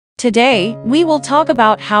Today, we will talk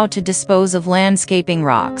about how to dispose of landscaping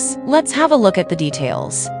rocks. Let's have a look at the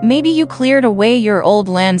details. Maybe you cleared away your old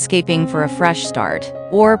landscaping for a fresh start.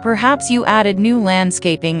 Or perhaps you added new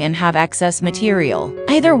landscaping and have excess material.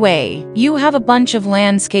 Either way, you have a bunch of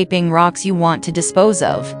landscaping rocks you want to dispose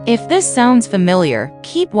of. If this sounds familiar,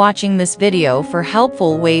 keep watching this video for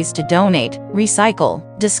helpful ways to donate, recycle,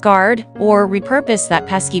 discard, or repurpose that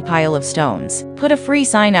pesky pile of stones. Put a free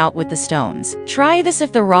sign out with the stones. Try this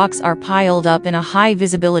if the rocks are piled up in a high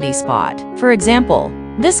visibility spot. For example,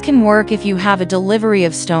 this can work if you have a delivery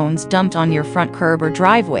of stones dumped on your front curb or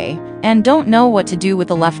driveway and don't know what to do with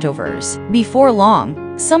the leftovers. Before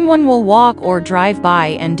long, someone will walk or drive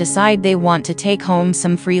by and decide they want to take home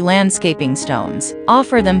some free landscaping stones.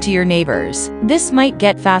 Offer them to your neighbors. This might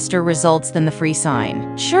get faster results than the free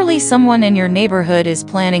sign. Surely someone in your neighborhood is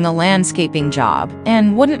planning a landscaping job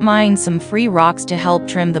and wouldn't mind some free rocks to help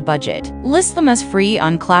trim the budget. List them as free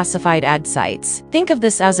on classified ad sites. Think of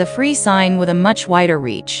this as a free sign with a much wider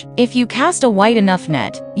reach. If you cast a wide enough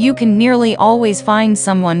net, you can nearly always find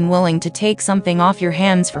someone willing to take something off your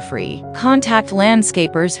hands for free. Contact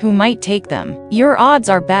landscapers who might take them. Your odds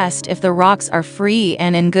are best if the rocks are free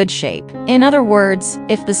and in good shape. In other words,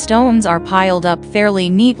 if the stones are piled up fairly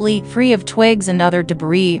neatly, free of twigs and other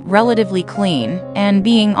debris, relatively clean, and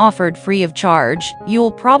being offered free of charge,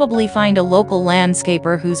 you'll probably find a local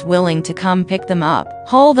landscaper who's willing to come pick them up.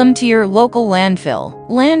 Haul them to your local landfill.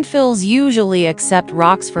 Landfills usually accept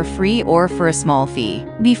rocks for free or for a small fee.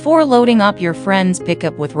 Before loading up your friend's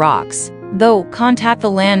pickup with rocks, though, contact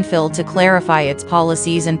the landfill to clarify its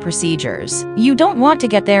policies and procedures. You don't want to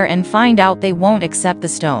get there and find out they won't accept the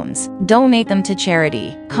stones. Donate them to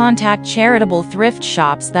charity. Contact charitable thrift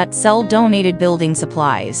shops that sell donated building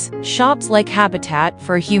supplies. Shops like Habitat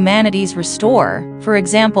for Humanity's Restore, for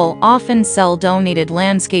example, often sell donated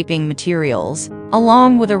landscaping materials,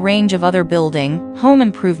 along with a range of other building, home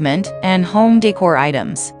improvement, and home decor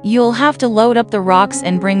items. You'll have to load up the rocks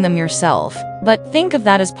and bring them yourself, but think of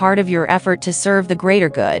that as part of your effort to serve the greater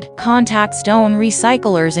good. Contact stone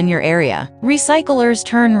recyclers in your area. Recyclers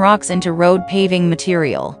turn rocks into road paving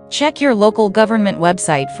material. Check your local government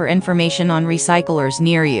website for information on recyclers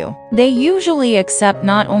near you. They usually accept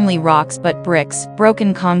not only rocks but bricks,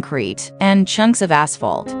 broken concrete, and chunks of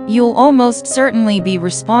asphalt. You'll almost certainly be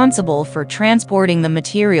responsible for transporting the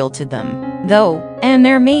material to them, though, and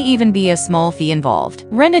there may even be a small fee involved.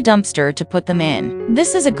 Rent a dumpster to put them in.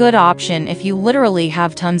 This is a good option if you literally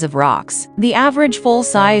have tons of rocks. The average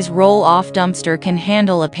full-size roll-off dumpster can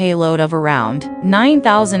handle a payload of around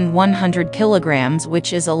 9,100 kilograms,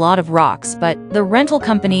 which is a lot of rocks, but the rental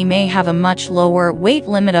company may have a much lower weight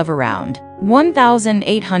limit of around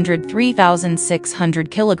 1,800–3,600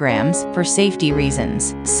 kilograms for safety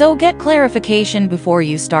reasons. So get clarification before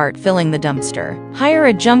you start filling the dumpster. Hire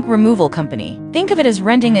a junk removal company. Think of it as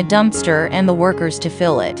renting a dumpster and the workers to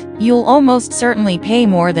fill it. You'll almost certainly pay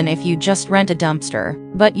more than if you just rent a dumpster,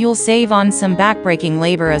 but you'll save on some backbreaking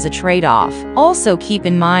labor as a trade-off. Also keep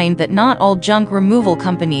in mind that not all junk removal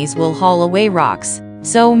companies will haul away rocks,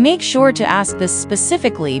 so make sure to ask this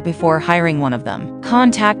specifically before hiring one of them.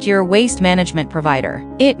 Contact your waste management provider.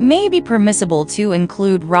 It may be permissible to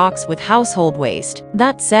include rocks with household waste.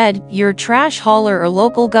 That said, your trash hauler or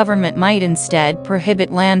local government might instead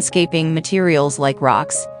prohibit landscaping materials like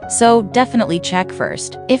rocks, so definitely check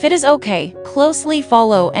first. If it is okay, closely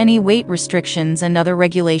follow any weight restrictions and other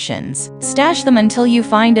regulations. Stash them until you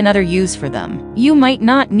find another use for them. You might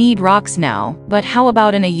not need rocks now, but how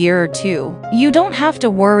about in a year or two? You don't have to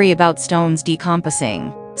worry about stones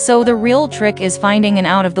decomposing. So the real trick is finding an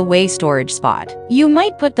out-of-the-way storage spot. You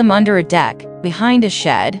might put them under a deck, behind a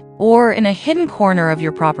shed, or in a hidden corner of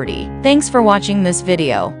your property. Thanks for watching this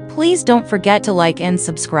video. Please don't forget to like and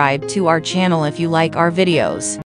subscribe to our channel if you like our videos.